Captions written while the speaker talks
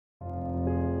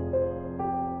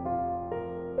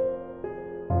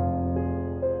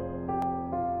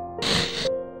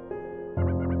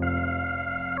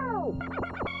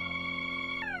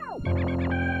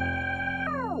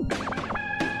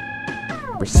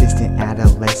persistent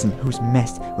adolescent who's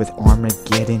messed with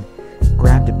Armageddon.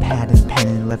 Grabbed a pad and pen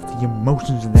and left the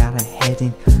emotions without a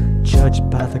heading. Judged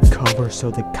by the cover, so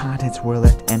the contents were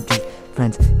left empty.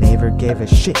 Friends never gave a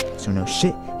shit, so no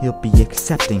shit you'll be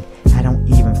accepting. I don't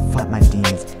even fight my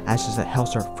demons, ashes of hell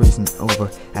start freezing over.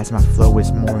 As my flow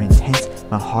is more intense,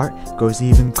 my heart grows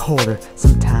even colder.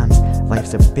 Sometimes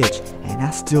life's a bitch, and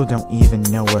I still don't even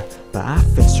know her, but I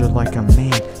face her like a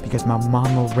man, because my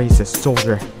mama raised a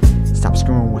soldier. Stop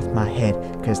screwing with my head,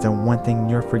 cause the one thing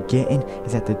you're forgetting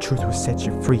is that the truth will set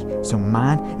you free. So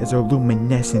mine is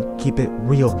luminescent, keep it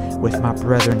real with my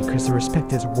brethren, cause the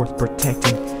respect is worth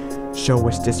protecting. Show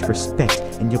us disrespect,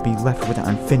 and you'll be left with an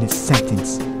unfinished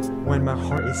sentence. When my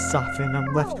heart is softened,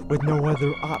 I'm left with no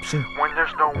other option. When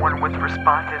there's no one with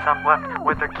responses, I'm left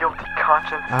with a guilty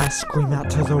conscience. I scream out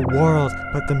to the world,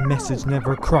 but the message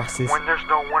never crosses. When there's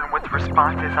no one with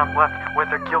responses, I'm left with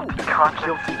a guilty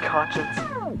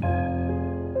conscience.